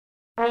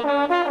Oh,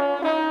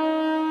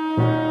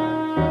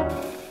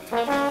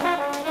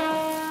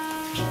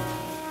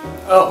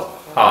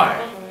 hi.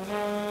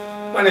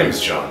 My name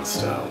is John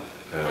Stout,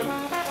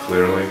 and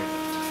clearly,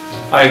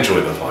 I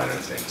enjoy the finer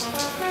things in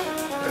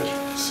life, as you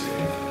can see.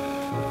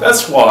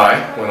 That's why,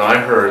 when I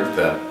heard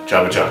that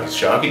Csaba Czaki's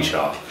Chalky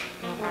Chalk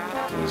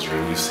was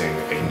releasing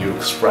a new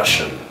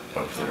expression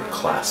of their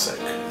classic,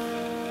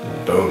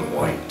 bone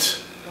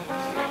white,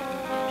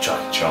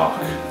 Chalky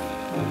Chalk,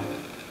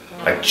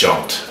 I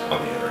jumped on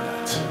the internet.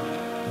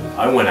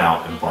 I went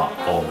out and bought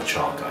all the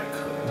chalk I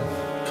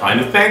could.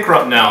 Kind of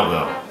bankrupt now,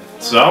 though.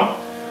 So,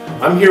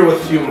 I'm here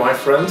with a few of my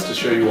friends to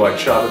show you why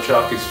Csaba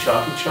Czaki's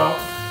Chalky Chalk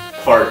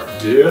Part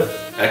 2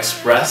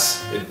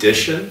 Express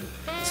Edition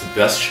is the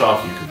best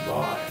chalk you can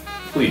buy.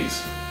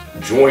 Please,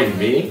 join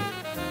me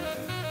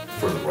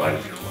for the ride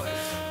of your life.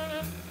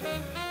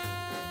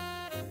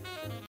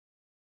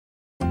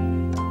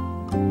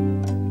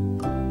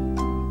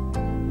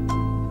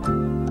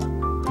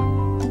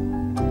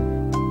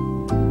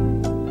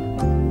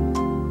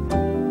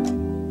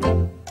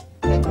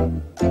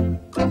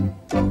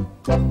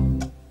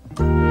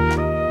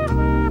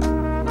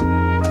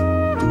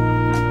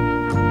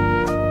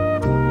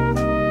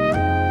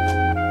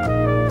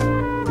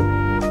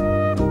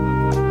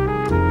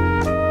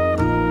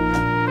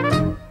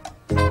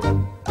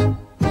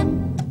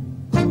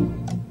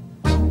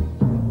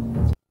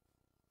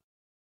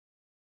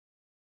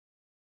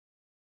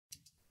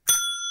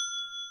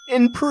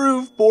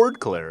 Improve board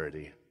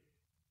clarity.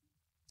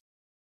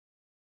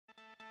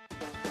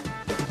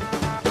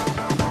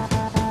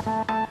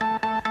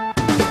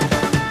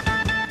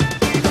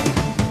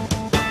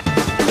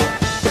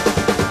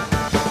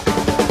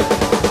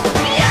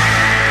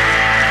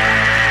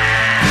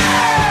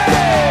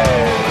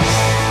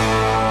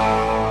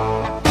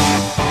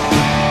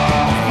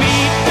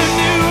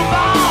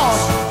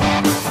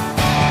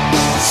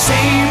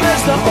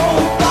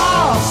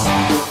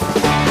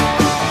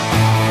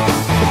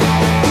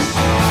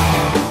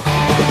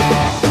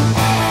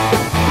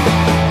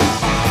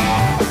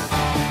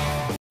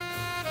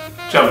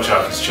 Csaba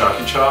Czaki's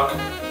Chalky Chalk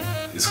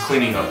is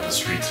cleaning up the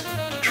streets of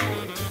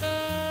Detroit.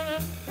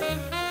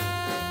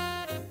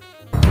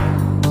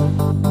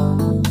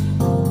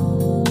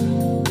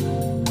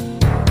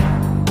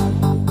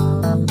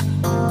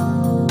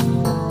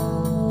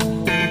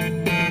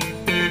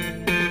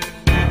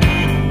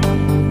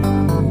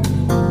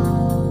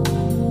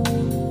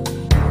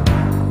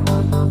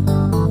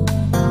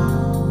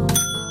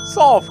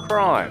 Solve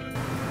crime.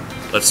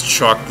 Let's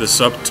chalk this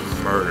up to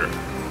murder.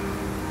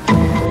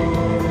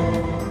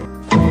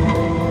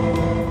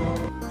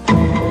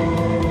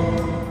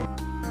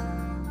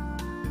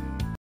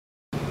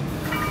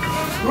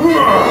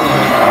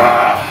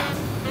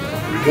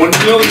 $1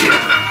 million!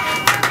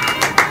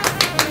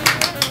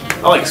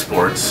 I like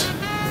sports.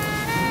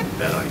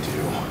 Bet I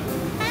do.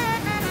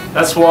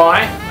 That's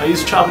why I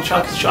use Csaba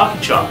Czaki's Chalky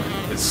Chalk.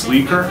 It's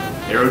sleeker,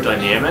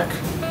 aerodynamic.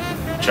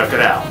 Check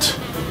it out.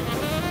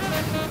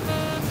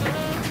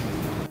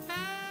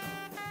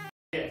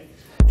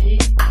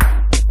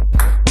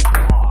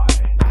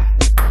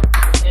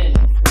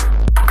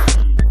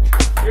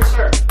 Here,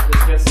 sir.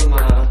 Let's get some,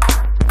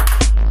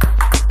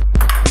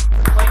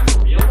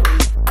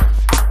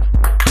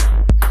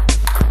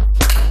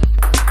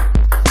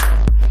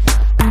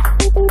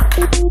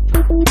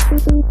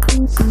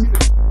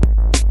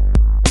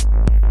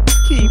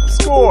 Keep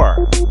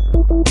score.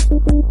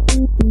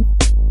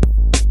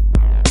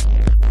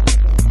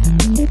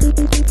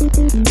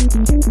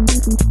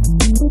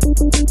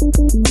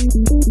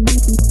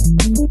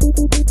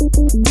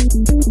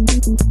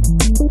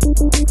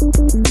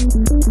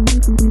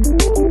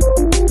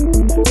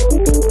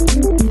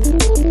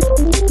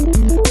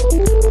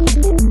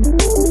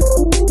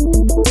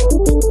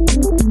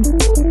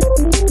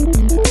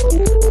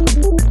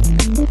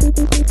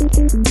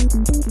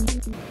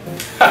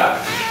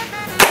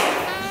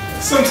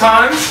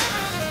 Sometimes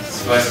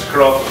it's nice to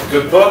curl up with a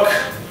good book,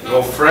 an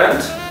old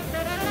friend.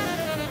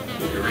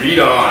 You read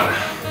on.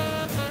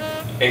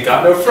 Ain't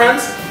got no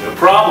friends? No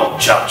problem.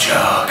 Chop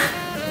chop.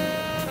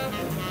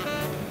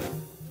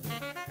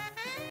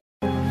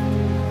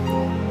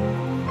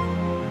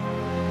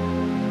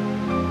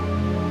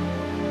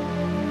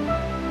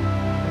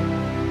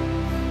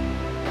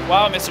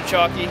 Wow, Mr.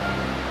 Chalky.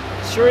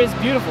 Sure is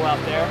beautiful out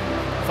there,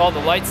 with all the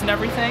lights and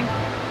everything.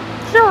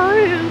 Sure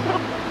is.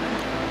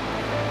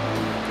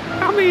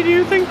 How many do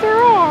you think there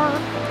are?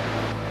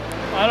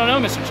 I don't know,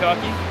 Mr.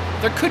 Chalky.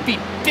 There could be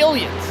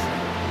billions.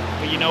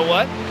 But you know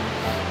what?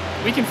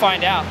 We can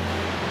find out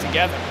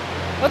together.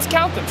 Let's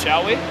count them,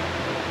 shall we?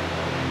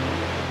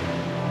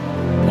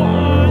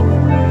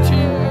 1, 2,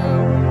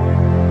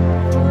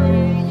 3.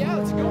 Yeah,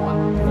 let's go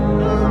on.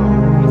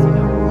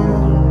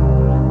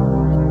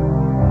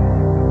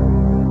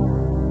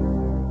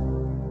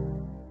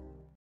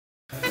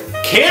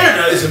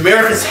 Canada is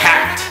America's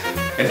hat,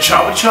 and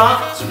Csaba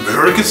Chalk is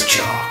America's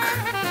chalk.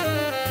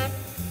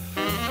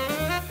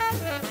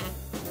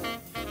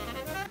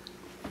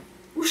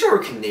 Wish I were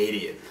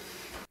Canadian.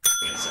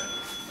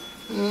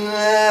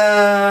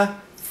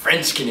 French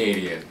French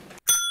Canadian.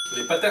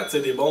 Les patates,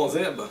 c'est des bons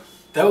herbes.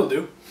 That'll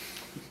do.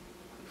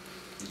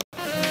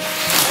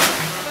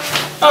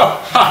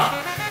 Oh,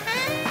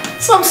 ha!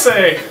 Some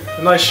say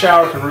a nice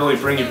shower can really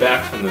bring you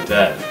back from the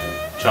dead.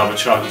 Csaba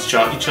Czaki's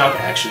Chalky Chalk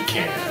actually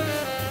can.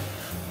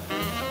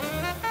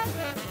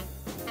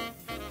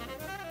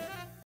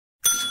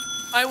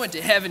 I went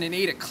to heaven and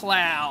ate a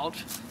cloud.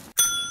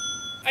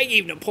 I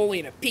gave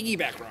Napoleon a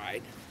piggyback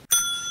ride.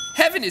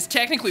 Heaven is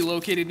technically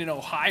located in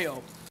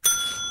Ohio.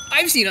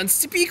 I've seen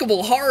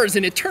unspeakable horrors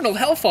and eternal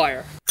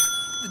hellfire.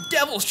 The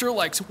devil sure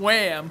likes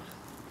Wham.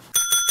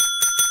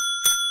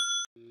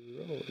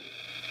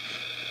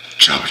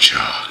 Csaba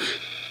Chalk.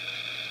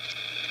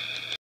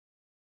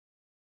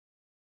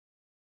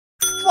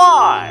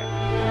 Fly!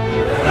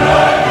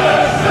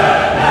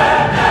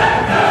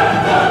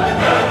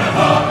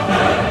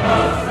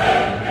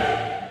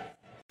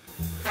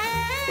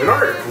 When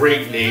our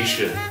great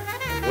nation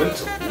went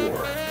to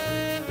war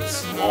with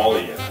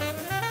Somalia,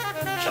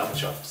 Csaba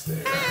Chalk was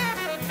there.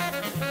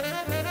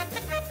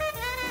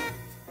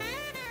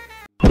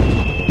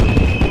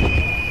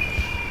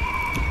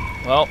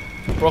 Well,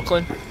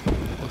 Brooklyn,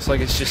 looks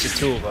like it's just the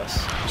two of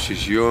us. It's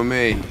just you and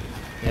me.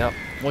 Yep.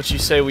 What you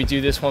say we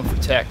do this one for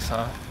Tex,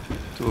 huh?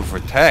 Do it for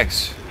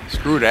Tex.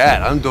 Screw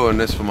that. I'm doing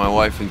this for my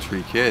wife and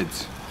 3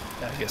 kids.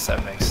 I guess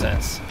that makes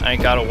sense. I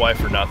ain't got a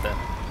wife or nothing.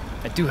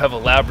 I do have a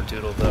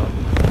Labradoodle, though.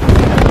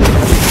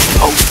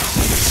 Oh!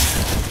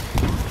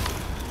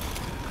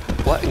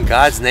 What in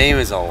God's name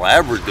is a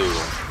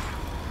Labradoodle?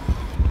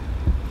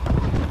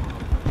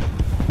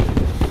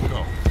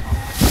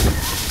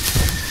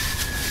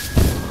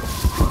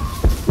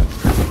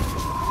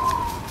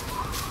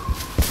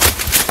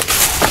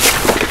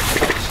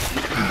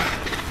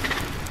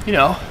 You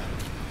know,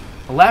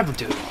 a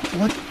Labradoodle.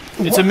 What?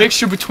 It's a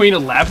mixture between a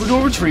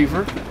Labrador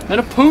Retriever and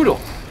a Poodle.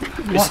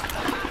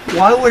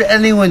 Why would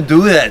anyone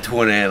do that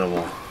to an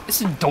animal?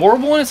 It's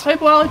adorable and it's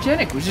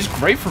hypoallergenic, which is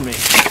great for me.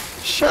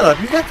 Shut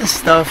up, you got the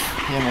stuff.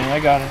 Yeah, man, I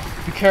got it.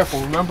 Be careful,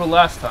 remember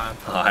last time.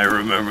 I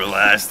remember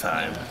last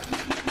time.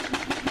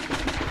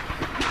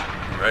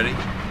 Ready?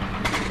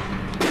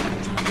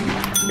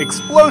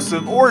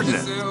 Explosive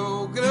ordnance.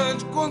 Seu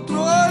grande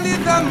controle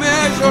da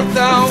minha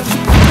Jordão.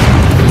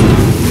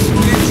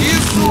 E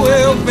disso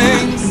eu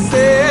bem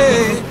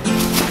sei.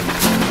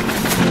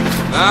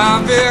 Na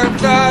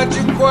verdade,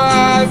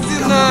 quase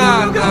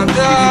nada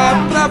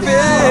dá pra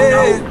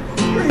ver.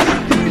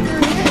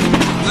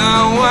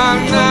 Não há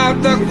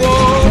nada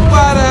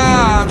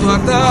comparado a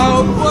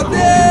tal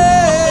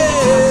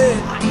poder.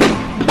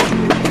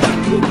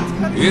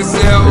 Esse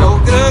é o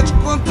grande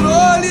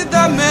controle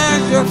da minha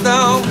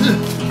Jordão.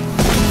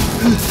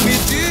 Me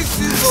diz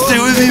se você Stay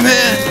with me,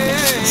 man.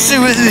 Stay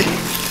with me.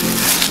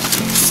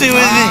 Stay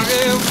with me.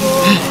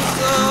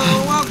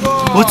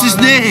 What's his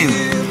name?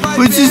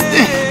 What's his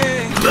name?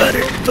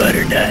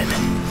 Butternut.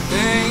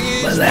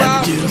 My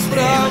Labradoodle's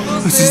name.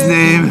 What's his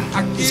name?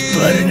 It's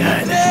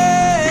Butternut.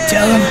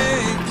 Tell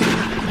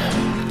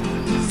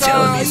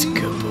him he's a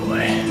good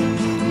boy.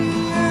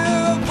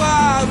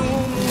 Para o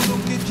mundo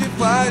que te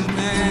faz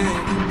bem.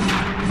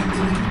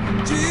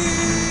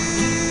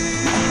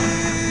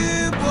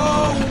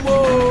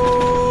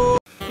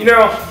 You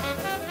know,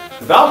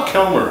 Val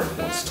Kilmer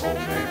once told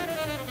me,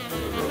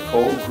 for a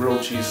cold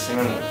grilled cheese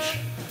sandwich,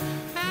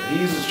 he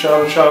uses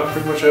Csaba Chalk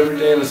pretty much every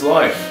day in his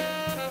life.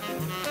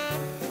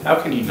 How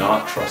can you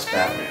not trust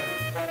Batman?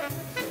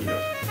 You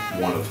know,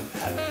 one of the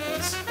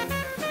Batmans.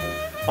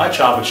 Buy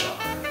Csaba Chalk.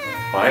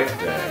 Buy it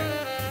today.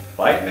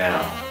 Buy it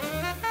now.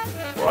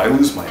 Or I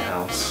lose my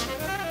house.